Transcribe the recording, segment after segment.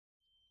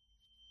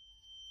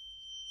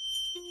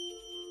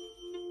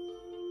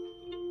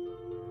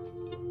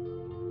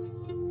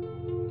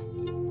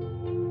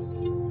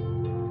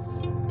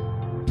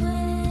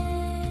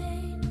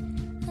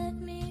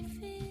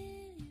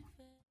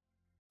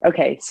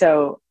Okay,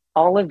 so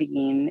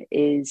olivine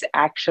is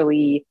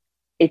actually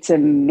it's a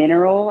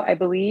mineral, I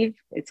believe.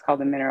 It's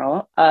called a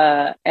mineral.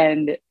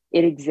 And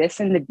it exists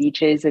in the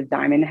beaches of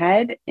Diamond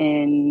Head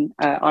in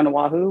on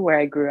Oahu, where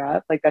I grew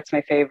up. Like that's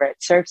my favorite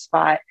surf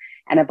spot.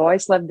 And I've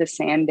always loved the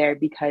sand there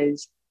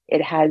because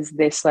it has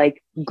this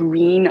like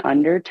green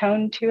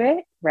undertone to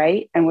it,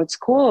 right? And what's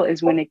cool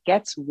is when it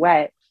gets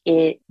wet,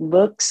 it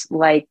looks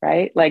like,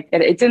 right? Like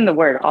it's in the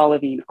word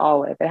olivine,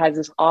 olive. It has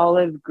this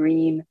olive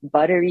green,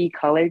 buttery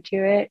color to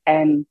it.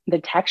 And the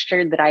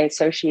texture that I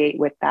associate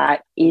with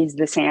that is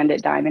the sand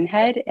at Diamond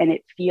Head. And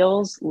it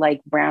feels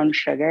like brown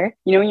sugar.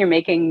 You know, when you're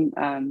making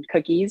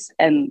cookies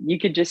and you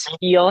could just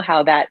feel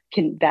how that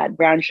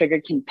brown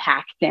sugar can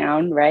pack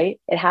down, right?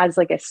 It has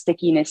like a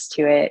stickiness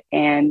to it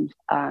and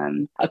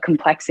a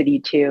complexity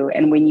too.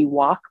 And when you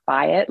walk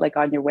by it, like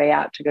on your way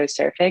out to go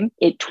surfing,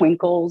 it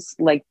twinkles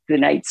like the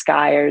night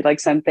sky or like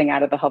something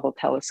out of the Hubble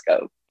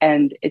telescope.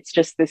 And it's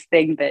just this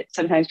thing that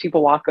sometimes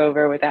people walk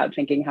over without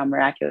thinking how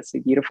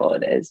miraculously beautiful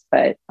it is.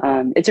 But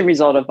it's a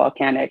result of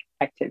volcanic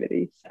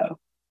activity. So,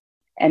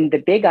 and the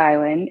Big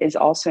Island is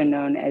also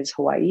known as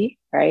Hawaii,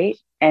 right?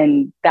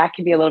 And that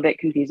can be a little bit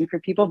confusing for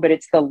people, but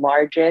it's the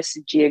largest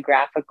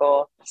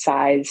geographical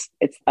size.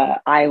 It's an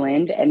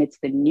island and it's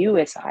the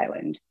newest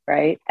island,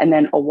 right? And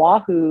then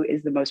Oahu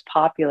is the most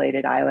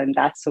populated island.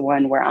 That's the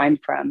one where I'm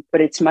from,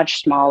 but it's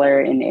much smaller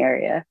in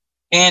area.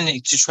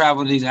 And to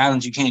travel to these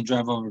islands, you can't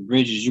drive over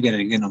bridges. You got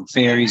to get on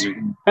ferries or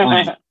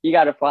you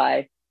got to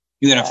fly.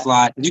 You got to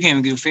fly. You can't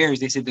even do ferries.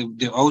 They said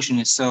the ocean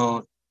is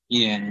so,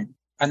 yeah.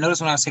 I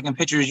noticed when I was taking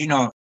pictures, you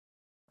know,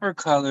 for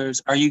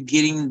colors, are you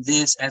getting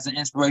this as an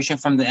inspiration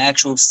from the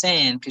actual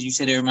sand? Because you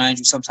said it reminds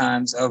you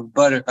sometimes of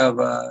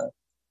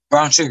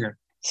brown sugar.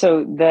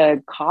 So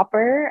the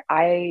copper,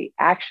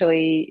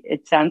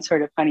 it sounds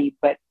sort of funny,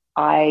 but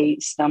I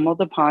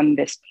stumbled upon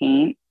this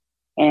paint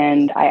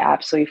and I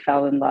absolutely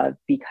fell in love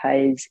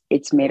because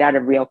it's made out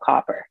of real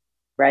copper,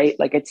 right?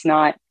 Like it's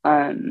not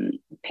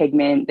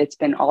pigment that's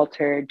been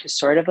altered to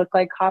sort of look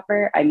like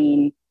copper. I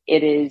mean,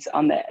 it is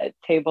on the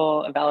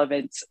table of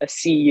elements, a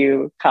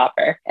Cu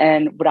copper.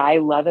 And what I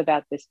love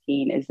about this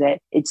paint is that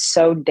it's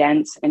so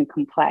dense and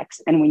complex.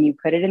 And when you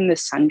put it in the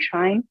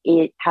sunshine,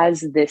 it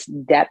has this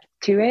depth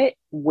to it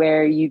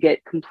where you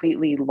get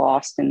completely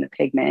lost in the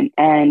pigment.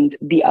 And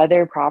the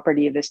other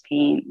property of this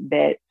paint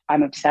that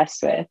I'm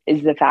obsessed with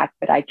is the fact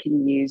that I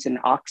can use an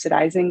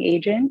oxidizing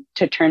agent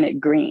to turn it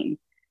green.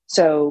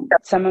 So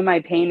some of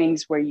my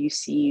paintings where you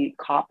see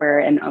copper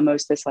and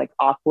almost this like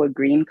aqua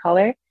green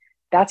color,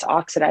 that's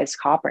oxidized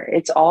copper.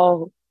 It's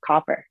all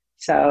copper.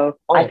 So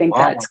I think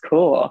that's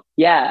cool.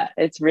 Yeah,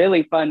 it's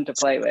really fun to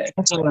play with.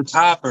 It's all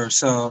copper.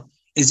 So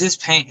is this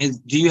paint,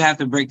 do you have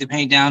to break the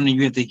paint down and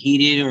you have to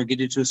heat it or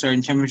get it to a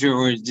certain temperature,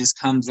 or it just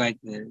comes like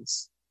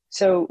this?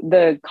 So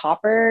the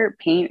copper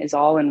paint is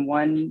all in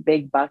one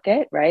big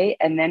bucket, right?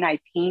 And then I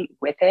paint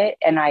with it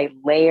and I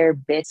layer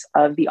bits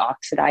of the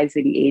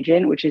oxidizing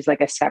agent, which is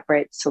like a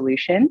separate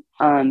solution,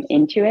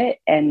 into it.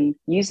 And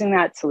using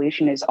that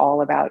solution is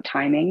all about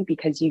timing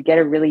because you get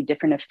a really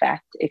different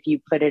effect if you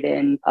put it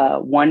in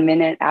 1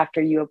 minute after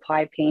you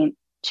apply paint,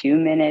 2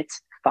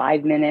 minutes,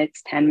 5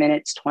 minutes, 10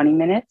 minutes, 20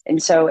 minutes.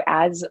 And so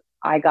as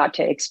I got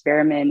to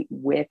experiment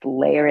with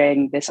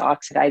layering this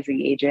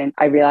oxidizing agent,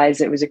 I realized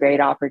it was a great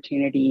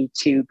opportunity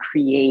to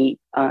create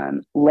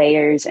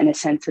layers and a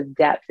sense of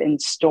depth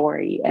and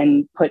story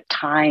and put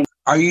time.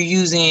 Do you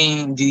use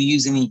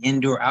any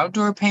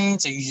indoor-outdoor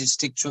paints, or you just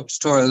stick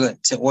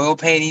to oil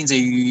paintings, or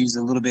you use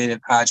a little bit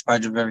of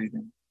hodgepodge of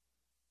everything?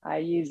 I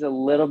use a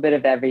little bit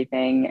of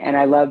everything, and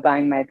I love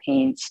buying my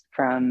paints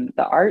from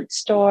the art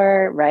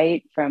store,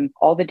 right? From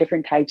all the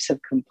different types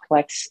of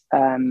complex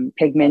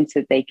pigments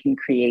that they can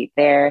create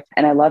there.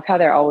 And I love how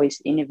they're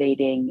always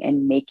innovating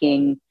and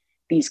making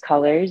these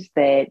colors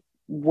that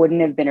wouldn't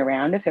have been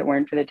around if it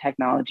weren't for the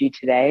technology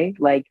today.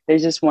 Like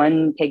there's this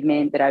one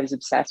pigment that I was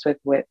obsessed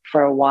with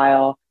for a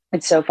while.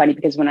 It's so funny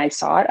because when I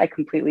saw it,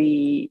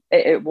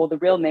 the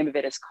real name of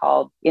it is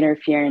called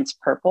interference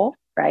purple.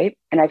 Right.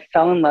 And I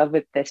fell in love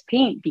with this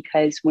paint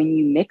because when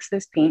you mix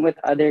this paint with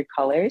other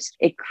colors,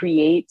 it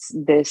creates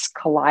this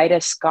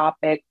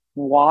kaleidoscopic,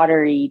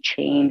 watery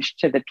change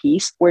to the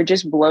piece where it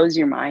just blows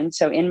your mind.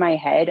 So in my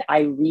head, I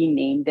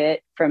renamed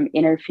it from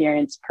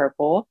interference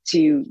purple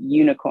to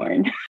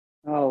unicorn.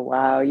 Oh,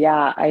 wow.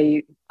 Yeah.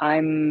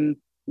 I'm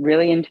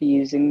really into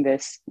using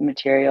this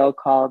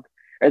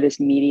this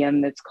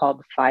medium that's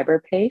called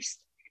fiber paste.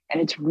 And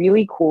it's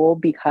really cool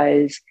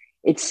because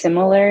it's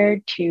similar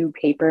to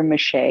paper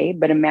mache,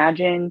 but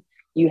imagine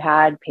you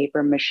had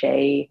paper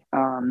mache,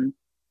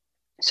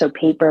 so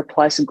paper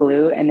plus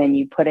glue, and then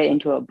you put it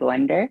into a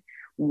blender.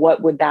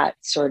 What would that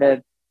sort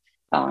of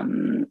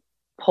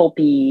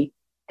pulpy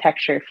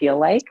texture feel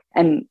like?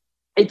 And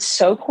it's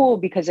so cool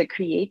because it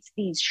creates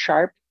these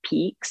sharp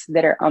peaks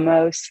that are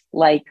almost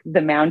like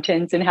the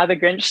mountains and How the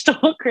Grinch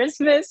Stole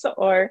Christmas,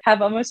 or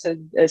have almost a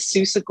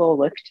Seussical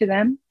look to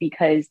them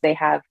because they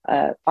have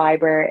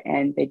fiber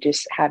and they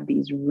just have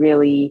these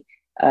really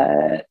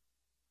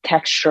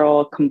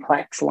textural,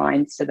 complex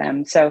lines to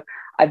them. So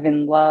I've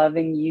been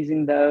loving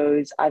using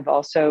those. I've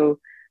also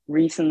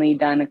recently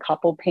done a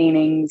couple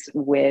paintings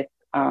with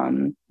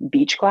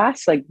beach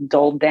glass, like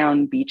dulled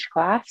down beach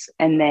glass.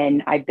 And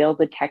then I build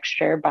the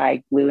texture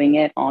by gluing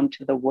it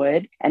onto the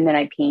wood. And then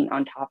I paint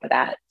on top of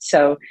that.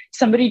 So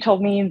somebody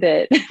told me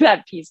that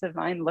that piece of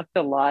mine looked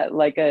a lot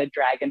like a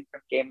dragon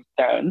from Game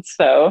of Thrones.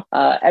 So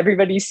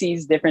everybody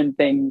sees different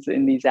things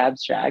in these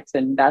abstracts.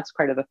 And that's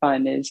part of the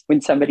fun, is when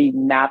somebody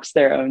maps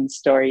their own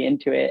story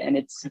into it and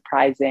it's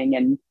surprising.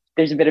 And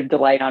there's a bit of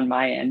delight on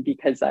my end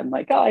because I'm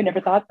like, oh, I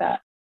never thought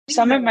that.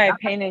 Some of my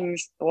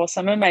paintings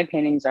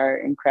are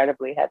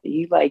incredibly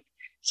heavy. Like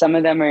some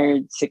of them are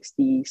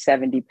 60,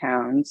 70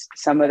 pounds.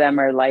 Some of them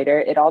are lighter.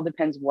 It all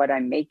depends what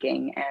I'm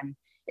making. And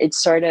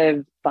it's sort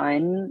of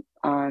fun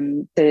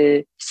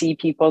to see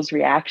people's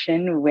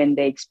reaction when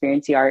they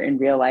experience the art in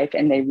real life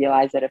and they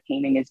realize that a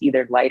painting is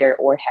either lighter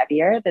or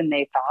heavier than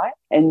they thought.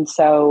 And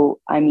so,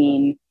 I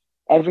mean,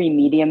 every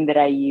medium that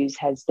I use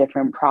has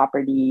different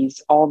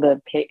properties.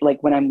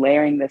 Like when I'm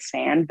layering the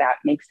sand, that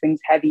makes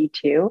things heavy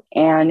too.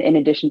 And in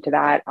addition to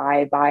that,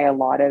 I buy a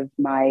lot of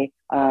my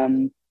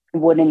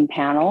wooden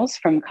panels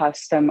from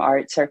Custom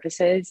Art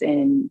Surfaces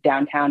in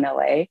downtown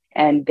LA.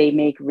 And they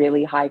make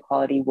really high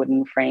quality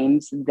wooden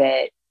frames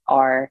that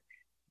are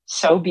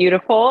so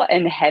beautiful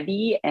and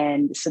heavy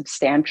and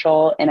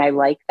substantial. And I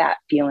like that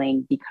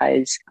feeling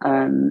because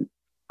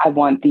I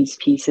want these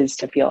pieces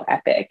to feel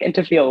epic and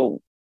to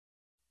feel.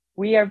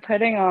 We are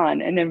putting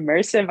on an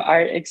immersive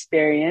art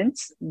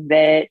experience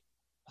that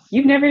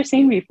you've never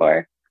seen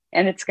before.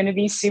 And it's going to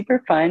be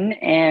super fun.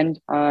 And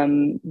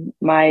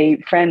my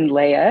friend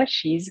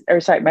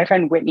my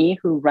friend Whitney,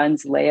 who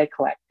runs Leia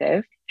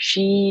Collective,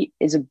 she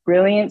is a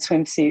brilliant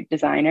swimsuit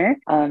designer.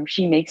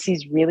 She makes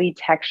these really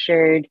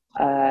textured,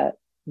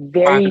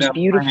 very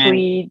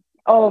beautifully,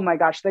 oh my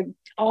gosh, like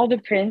all the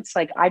prints,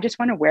 like I just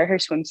want to wear her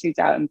swimsuits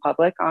out in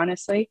public,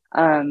 honestly.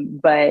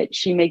 But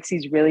she makes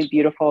these really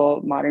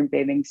beautiful modern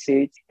bathing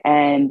suits,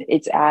 and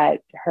it's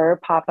at her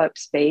pop-up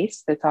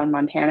space that's on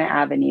Montana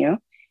Avenue.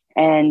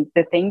 And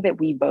the thing that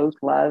we both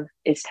love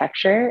is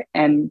texture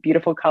and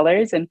beautiful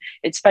colors. And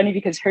it's funny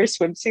because her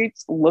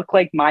swimsuits look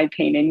like my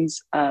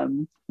paintings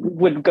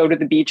would go to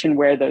the beach and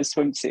wear those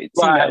swimsuits.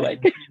 Right.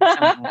 You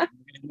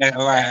know, like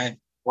Right.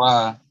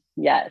 Wow.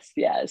 Yes.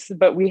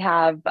 But we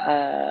have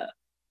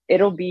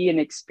it'll be an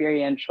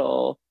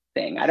experiential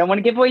thing. I don't want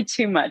to give away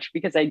too much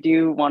because I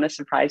do want to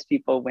surprise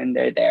people when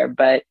they're there,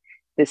 but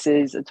this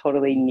is a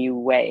totally new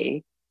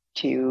way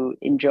to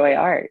enjoy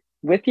art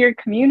with your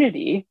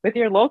community, with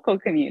your local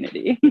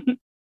community.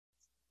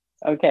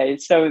 Okay,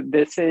 so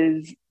this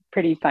is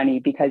pretty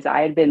funny because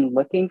I had been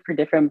looking for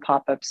different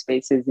pop-up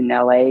spaces in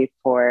LA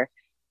for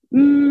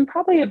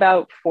probably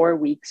about 4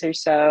 weeks or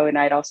so. And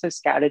I'd also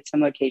scouted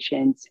some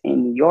locations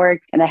in New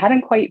York, and I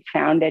hadn't quite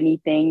found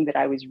anything that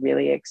I was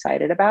really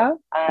excited about.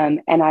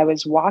 And I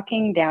was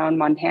walking down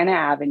Montana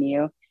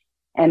Avenue,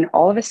 and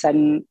all of a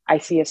sudden I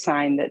see a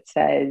sign that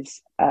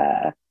says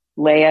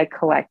Leia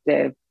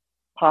Collective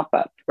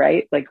pop-up,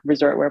 right? Like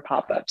resort wear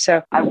pop-up.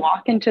 So I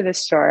walk into the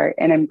store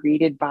and I'm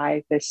greeted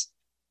by this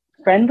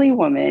friendly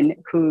woman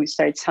who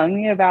starts telling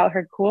me about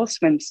her cool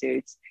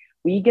swimsuits.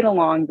 We get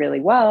along really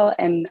well.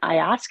 And I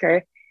ask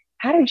her,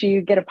 how did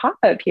you get a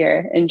pop-up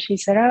here? And she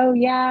said, oh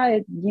yeah,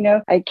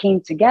 I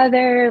came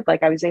together,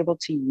 like I was able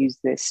to use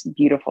this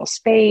beautiful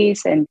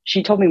space. And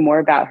she told me more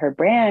about her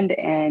brand.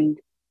 And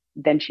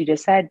then she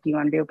just said, do you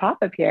want to do a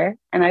pop-up here?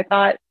 And I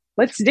thought,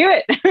 let's do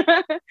it.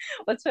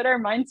 Let's put our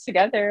minds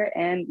together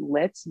and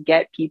let's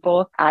get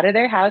people out of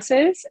their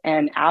houses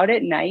and out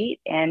at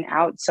night and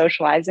out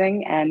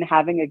socializing and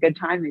having a good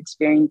time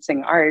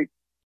experiencing art.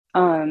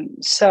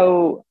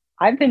 So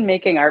I've been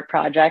making art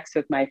projects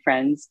with my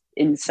friends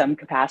in some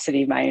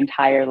capacity my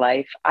entire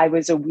life. I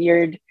was a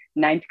weird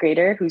 9th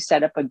grader who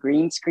set up a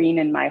green screen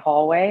in my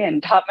hallway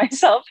and taught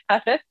myself how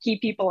to keep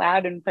people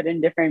out and put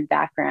in different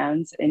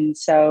backgrounds. And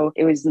so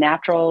it was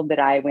natural that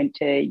I went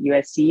to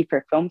USC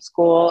for film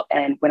school.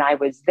 And when I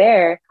was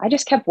there, I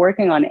just kept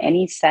working on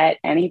any set,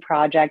 any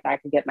project I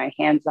could get my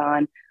hands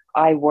on.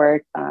 I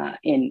worked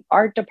in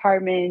art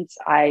departments.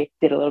 I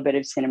did a little bit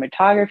of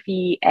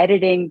cinematography,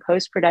 editing,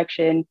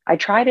 post-production. I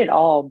tried it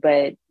all.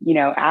 But,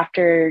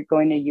 after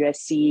going to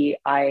USC,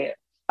 I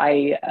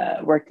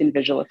worked in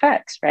visual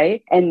effects,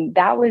 right? And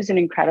that was an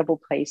incredible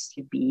place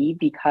to be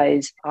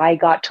because I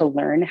got to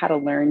learn how to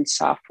learn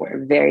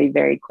software very,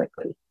 very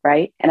quickly,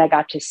 right? And I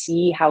got to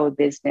see how a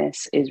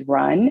business is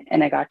run,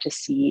 and I got to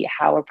see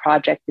how a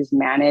project is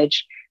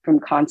managed from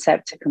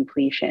concept to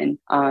completion,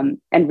 and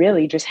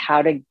really just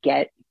how to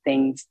get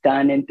things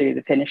done and through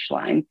the finish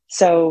line.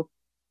 So,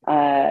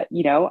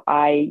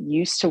 I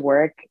used to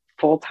work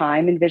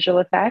full-time in visual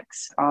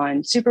effects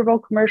on Super Bowl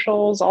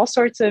commercials, all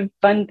sorts of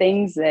fun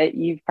things that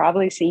you've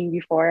probably seen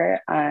before.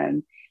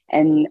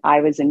 And I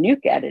was a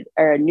nuke editor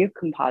or a nuke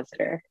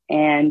compositor.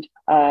 And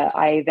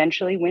I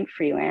eventually went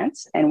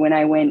freelance. And when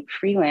I went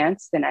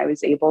freelance, then I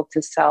was able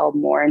to sell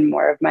more and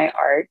more of my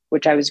art,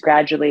 which I was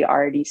gradually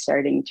already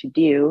starting to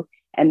do.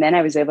 And then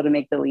I was able to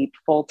make the leap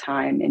full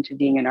time into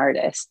being an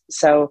artist.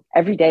 So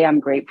every day I'm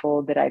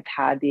grateful that I've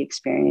had the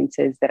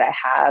experiences that I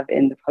have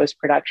in the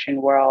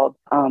post-production world,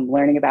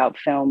 learning about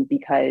film,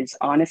 because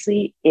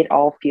honestly, it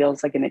all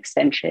feels like an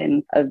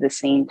extension of the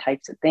same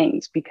types of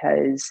things,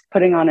 because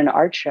putting on an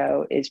art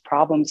show is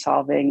problem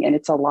solving, and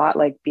it's a lot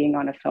like being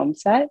on a film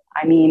set.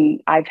 I mean,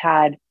 I've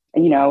had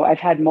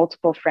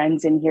multiple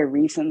friends in here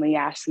recently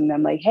asking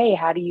them like, hey,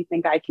 how do you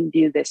think I can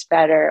do this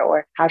better?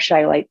 Or how should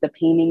I light the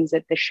paintings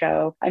at the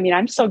show? I mean,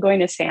 I'm still going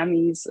to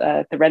Sammy's,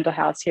 the rental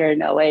house here in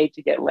LA,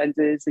 to get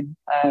lenses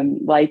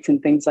and lights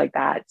and things like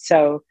that.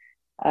 So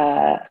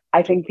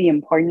I think the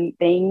important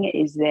thing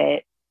is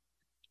that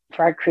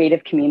for our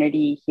creative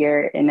community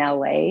here in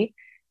LA,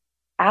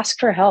 ask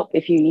for help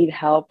if you need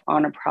help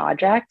on a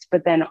project,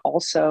 but then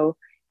also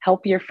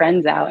help your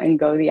friends out and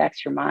go the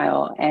extra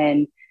mile.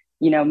 And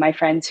my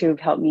friends who have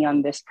helped me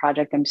on this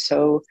project, I'm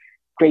so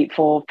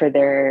grateful for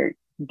their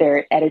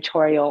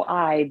editorial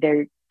eye,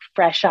 their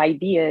fresh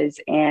ideas.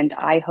 And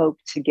I hope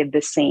to give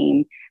the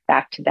same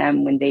back to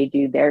them when they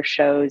do their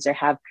shows or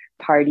have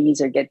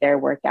parties or get their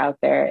work out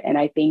there. And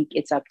I think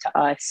it's up to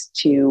us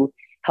to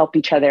help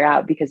each other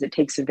out, because it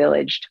takes a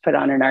village to put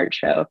on an art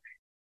show.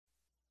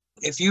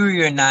 If you were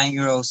your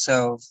 9-year-old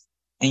self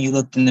and you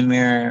looked in the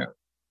mirror,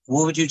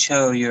 what would you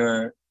tell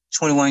your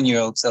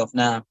 21-year-old self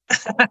now?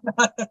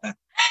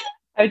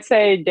 I'd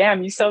say,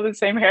 damn, you still the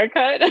same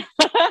haircut?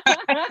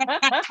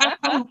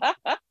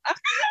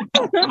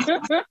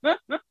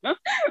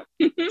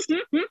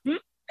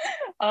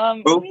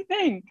 Let me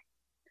think.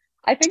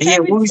 I think I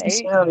what would would you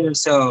say, tell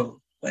yourself?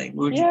 Like,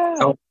 what would you?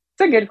 Oh.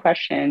 It's a good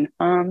question.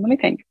 Let me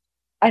think.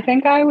 I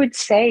think I would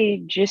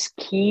say just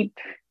keep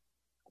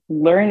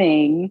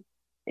learning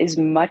as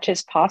much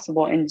as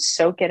possible and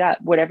soak it up.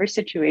 Whatever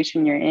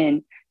situation you're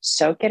in,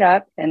 soak it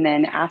up and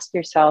then ask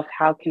yourself,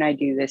 how can I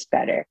do this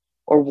better?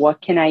 Or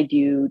what can I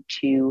do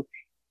to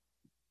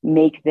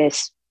make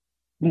this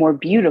more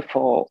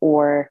beautiful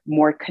or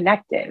more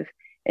connective?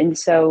 And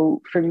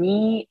so for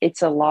me,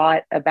 it's a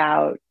lot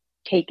about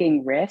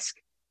taking risk,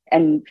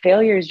 and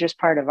failure is just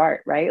part of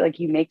art, right? Like,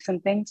 you make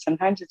something,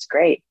 sometimes it's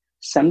great,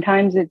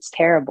 sometimes it's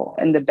terrible.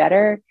 And the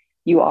better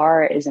you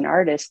are as an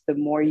artist, the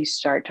more you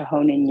start to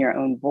hone in your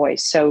own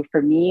voice. So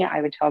for me,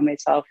 I would tell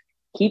myself,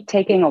 keep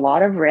taking a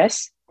lot of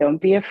risks.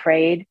 Don't be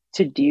afraid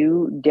to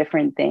do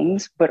different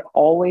things, but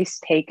always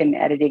take an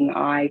editing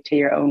eye to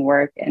your own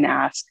work and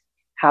ask,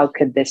 how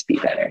could this be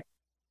better?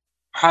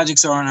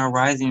 Projects are on the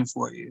horizon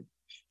for you.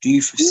 Do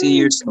you foresee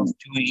yourself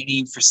doing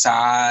any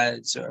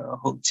facades or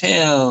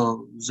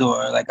hotels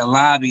or like a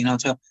lobby in a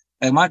hotel?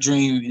 Like, my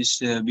dream is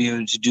to be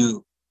able to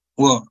do,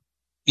 a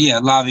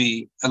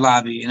lobby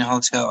in a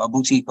hotel, a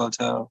boutique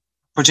hotel,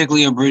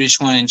 particularly a British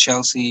one in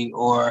Chelsea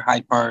or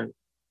Hyde Park.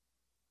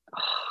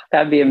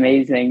 That'd be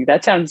amazing.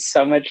 That sounds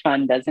so much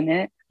fun, doesn't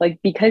it? Like,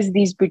 because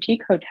these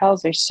boutique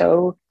hotels are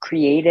so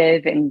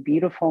creative and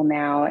beautiful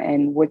now.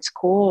 And what's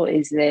cool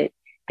is that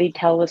they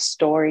tell a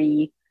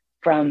story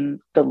from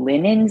the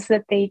linens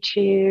that they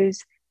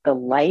choose, the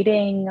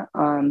lighting,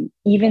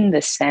 even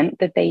the scent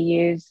that they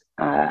use.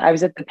 I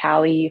was at the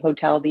Pali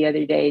Hotel the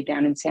other day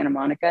down in Santa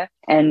Monica,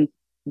 and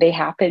they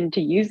happen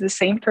to use the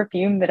same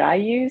perfume that I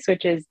use,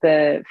 which is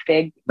the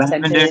fig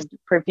scented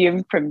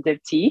perfume from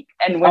Diptyque.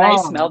 And when I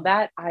smelled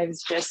that, I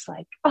was just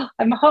like, oh,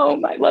 I'm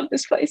home. I love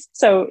this place.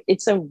 So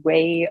it's a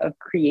way of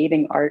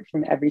creating art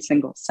from every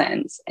single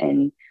sense.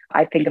 And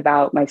I think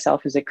about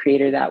myself as a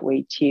creator that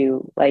way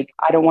too. Like,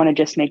 I don't want to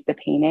just make the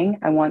painting.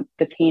 I want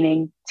the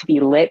painting to be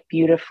lit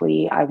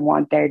beautifully. I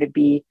want there to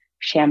be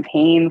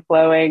champagne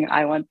flowing.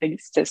 I want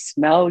things to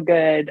smell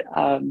good.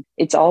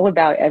 It's all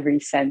about every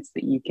sense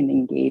that you can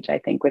engage, I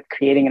think, with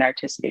creating an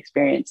artistic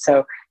experience.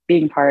 So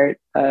being part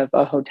of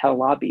a hotel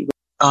lobby.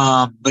 But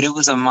I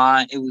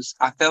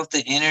felt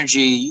the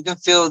energy. You can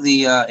feel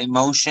the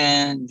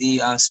emotion,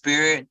 the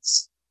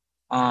spirits,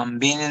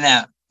 being in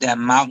that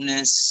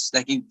mountainous,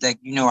 I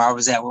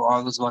was at with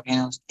all those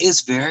volcanoes.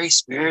 It's very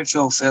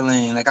spiritual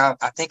feeling. Like,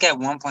 I think at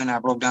one point I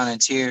broke down in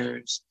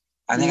tears.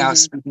 I think I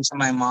was speaking to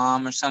my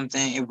mom or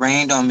something. It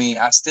rained on me.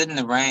 I stood in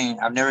the rain.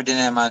 I've never done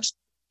that much,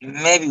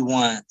 maybe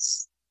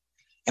once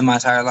in my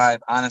entire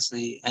life,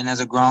 honestly. And as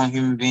a grown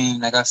human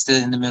being, like, I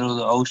stood in the middle of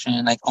the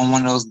ocean, like on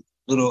one of those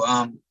little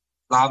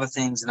lava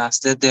things, and I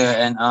stood there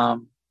and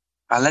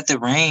I let the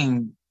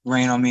rain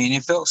on me, and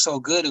it felt so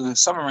good. It was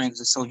summer rain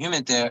because it's so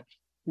humid there.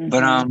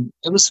 But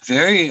it was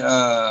very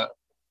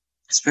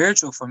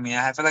spiritual for me.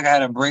 I feel like I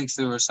had a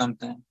breakthrough or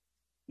something.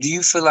 Do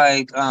you feel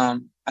like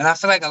and I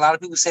feel like a lot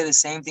of people say the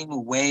same thing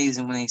with waves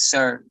and when they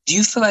surf. Did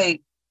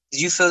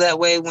you feel that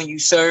way when you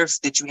surf,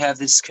 that you have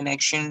this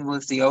connection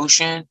with the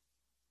ocean?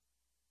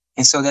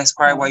 And so that's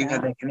probably why you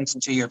have that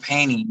connection to your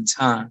paintings,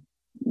 huh?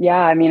 Yeah,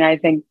 I mean, I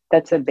think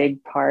that's a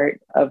big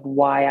part of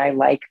why I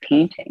like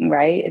painting,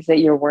 right? Is that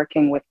you're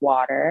working with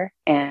water.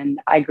 And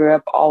I grew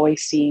up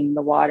always seeing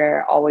the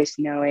water, always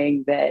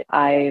knowing that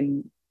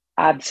I'm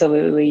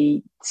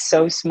absolutely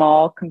so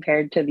small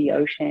compared to the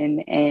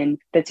ocean. And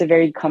that's a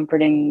very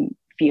comforting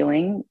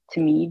feeling to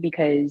me,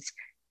 because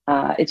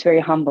It's very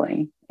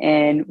humbling.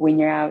 And when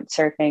you're out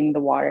surfing, the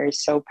water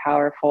is so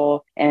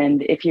powerful.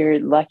 And if you're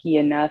lucky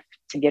enough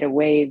to get a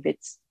wave,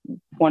 it's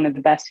one of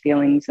the best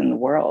feelings in the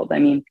world. I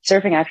mean,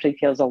 surfing actually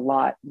feels a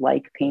lot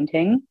like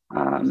painting.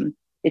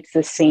 It's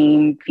the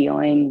same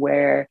feeling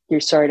where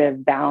you're sort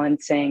of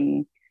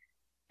balancing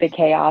the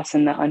chaos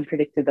and the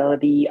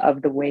unpredictability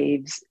of the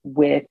waves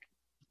with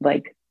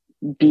like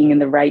being in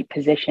the right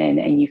position,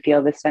 and you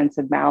feel the sense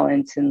of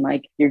balance and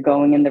like you're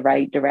going in the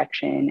right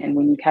direction. And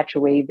when you catch a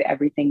wave,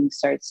 everything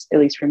starts, at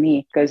least for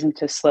me, goes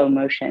into slow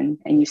motion,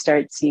 and you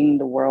start seeing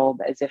the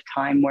world as if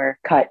time were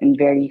cut in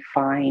very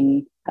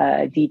fine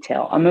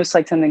detail, almost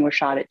like something was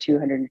shot at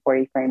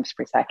 240 frames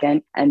per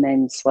second and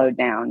then slowed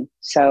down.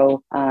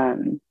 So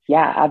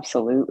yeah,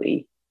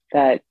 absolutely.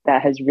 That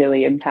has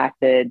really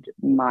impacted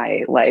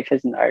my life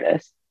as an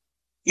artist.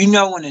 You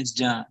know when it's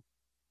done.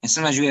 And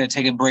sometimes you got to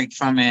take a break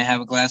from it, have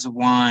a glass of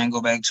wine,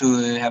 go back to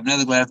it, have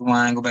another glass of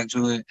wine, go back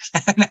to it.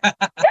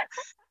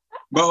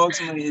 But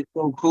ultimately, it's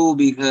so cool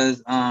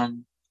because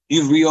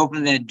you've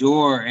reopened that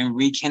door and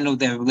rekindled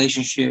that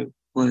relationship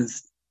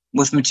with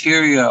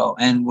material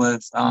and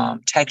with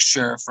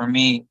texture for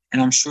me.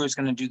 And I'm sure it's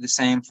going to do the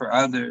same for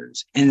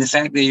others. And the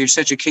fact that you're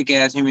such a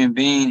kick-ass human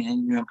being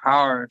and you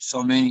empower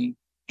so many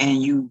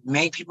and you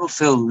make people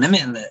feel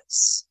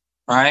limitless,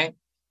 right?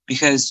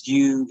 Because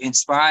you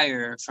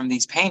inspire from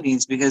these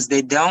paintings because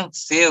they don't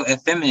feel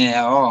effeminate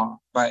at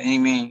all by any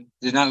means.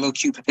 They're not little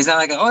cute. It's not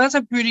like, oh, that's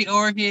a pretty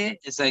orchid.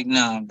 It's like,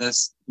 no,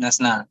 that's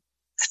not.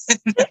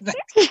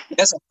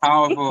 That's a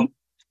powerful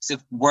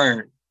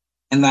word.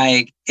 And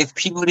like, if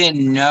people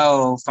didn't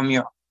know from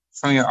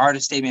your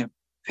artist statement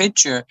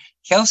picture,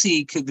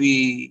 Kelsey could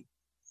be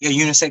a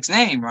unisex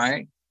name,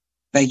 right?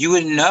 Like you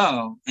wouldn't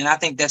know. And I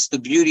think that's the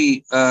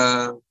beauty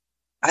of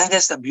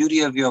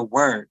your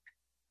work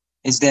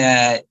is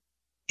that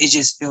it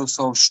just feels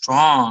so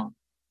strong.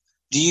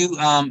 Do you,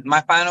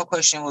 my final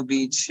question would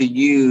be to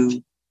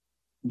you,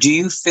 do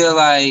you feel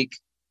like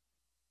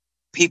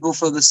people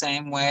feel the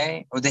same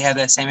way or they have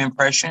that same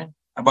impression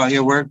about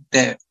your work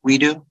that we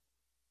do?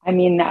 I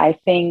mean, I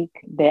think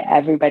that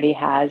everybody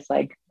has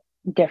like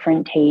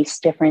different tastes,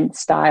 different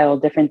style,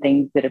 different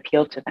things that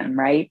appeal to them,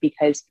 right?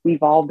 Because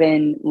we've all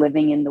been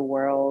living in the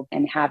world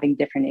and having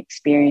different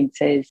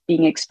experiences,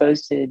 being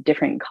exposed to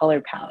different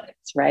color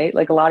palettes, right?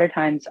 Like a lot of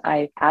times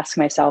I ask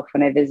myself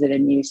when I visit a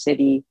new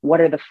city, what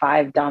are the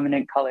 5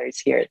 dominant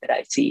colors here that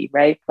I see,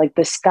 right? Like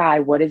the sky,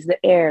 what is the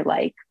air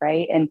like,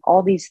 right? And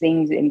all these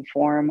things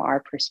inform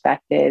our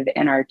perspective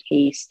and our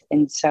taste.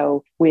 And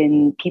so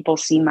when people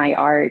see my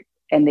art,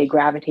 and they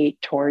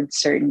gravitate towards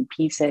certain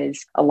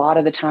pieces, a lot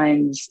of the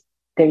times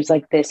there's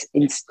like this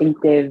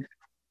instinctive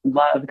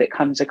love that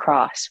comes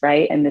across,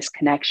 right? And this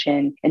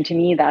connection. And to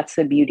me, that's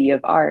the beauty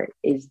of art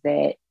is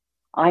that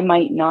I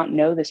might not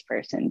know this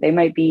person. They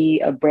might be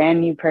a brand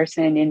new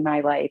person in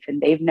my life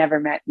and they've never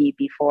met me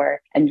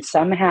before. And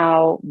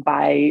somehow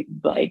by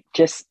like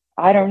just,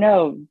 I don't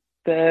know,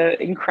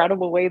 the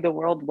incredible way the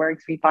world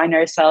works, we find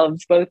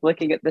ourselves both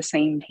looking at the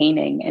same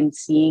painting and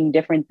seeing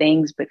different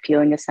things, but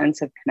feeling a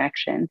sense of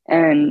connection.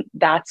 And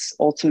that's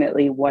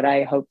ultimately what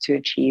I hope to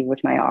achieve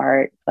with my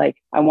art. Like,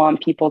 I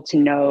want people to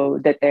know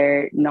that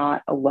they're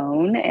not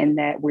alone and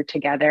that we're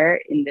together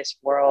in this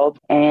world.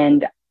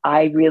 And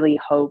I really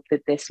hope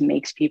that this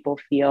makes people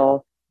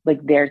feel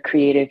like they're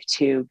creative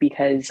too,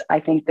 because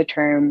I think the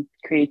term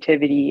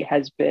creativity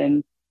has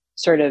been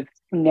sort of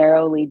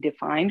narrowly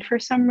defined for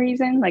some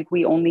reason. Like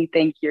we only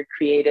think you're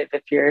creative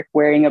if you're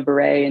wearing a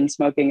beret and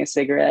smoking a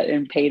cigarette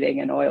and painting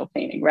and oil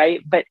painting,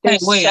 right? But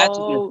there's there's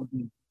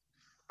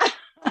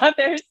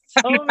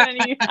so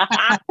many.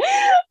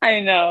 I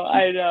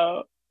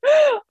know.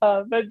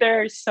 But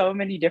there are so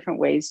many different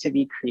ways to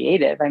be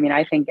creative. I mean,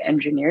 I think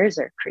engineers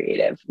are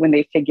creative when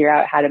they figure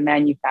out how to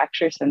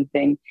manufacture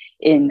something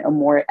in a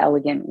more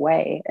elegant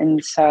way.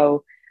 And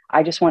so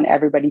I just want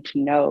everybody to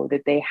know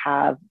that they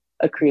have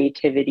a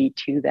creativity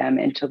to them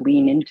and to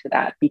lean into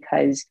that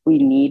because we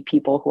need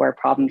people who are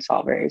problem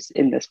solvers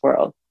in this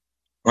world.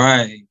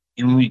 Right.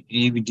 And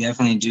we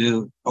definitely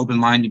do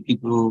open-minded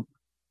people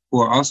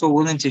who are also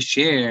willing to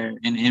share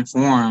and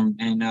inform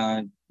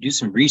and do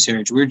some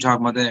research. We were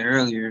talking about that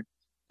earlier.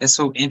 That's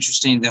so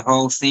interesting. The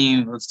whole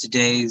theme of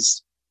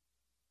today's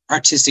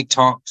artistic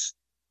talks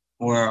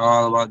were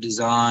all about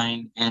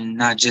design and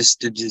not just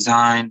the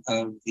design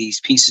of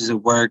these pieces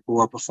of work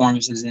or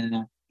performances in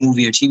a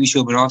movie or TV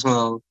show, but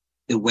also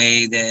the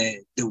way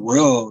that the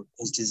world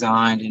is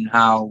designed and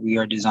how we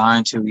are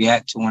designed to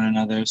react to one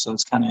another. So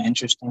it's kind of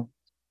interesting.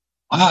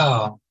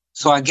 Wow.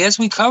 So I guess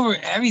we covered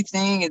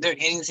everything. Is there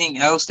anything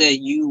else that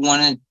you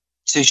wanted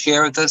to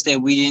share with us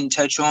that we didn't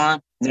touch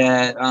on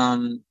that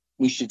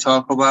we should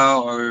talk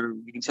about or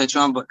we can touch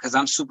on? But because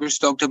I'm super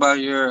stoked about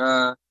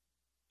your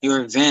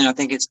event. I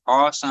think it's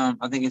awesome.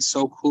 I think it's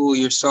so cool.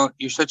 You're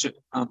such an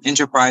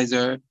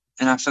enterpriser,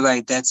 and I feel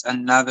like that's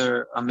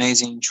another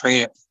amazing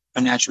trait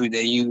an attribute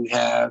that you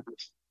have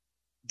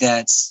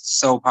that's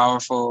so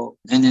powerful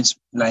and it's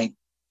like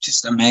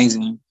just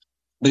amazing.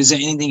 But is there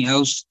anything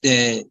else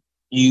that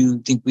you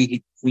think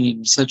we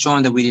need to touch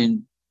on that we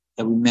didn't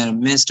Have we met a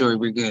mid-story?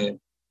 We're good.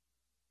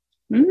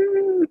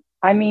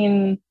 I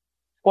mean,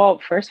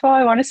 well, first of all,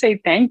 I want to say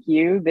thank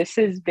you. This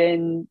has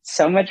been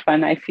so much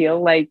fun. I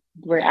feel like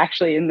we're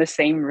actually in the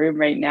same room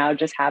right now,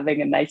 just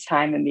having a nice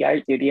time in the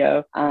art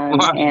studio.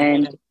 Wow.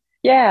 And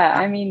yeah,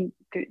 I mean,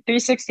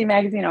 360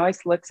 Magazine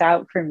always looks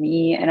out for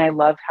me. And I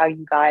love how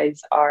you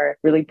guys are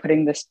really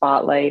putting the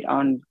spotlight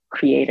on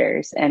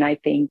creators. And I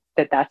think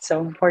that that's so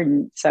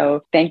important.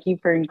 So thank you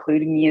for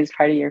including me as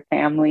part of your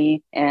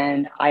family.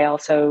 And I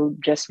also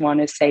just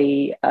want to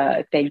say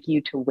thank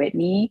you to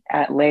Whitney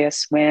at Leia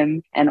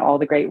Swim and all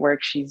the great work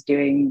she's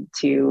doing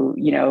to,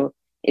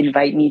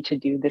 invite me to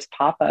do this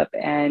pop up.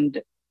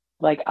 And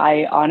like,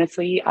 I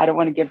honestly, I don't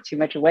want to give too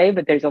much away,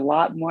 but there's a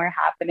lot more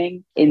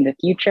happening in the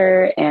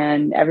future.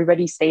 And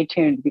everybody stay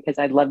tuned because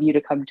I'd love you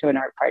to come to an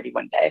art party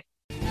one day.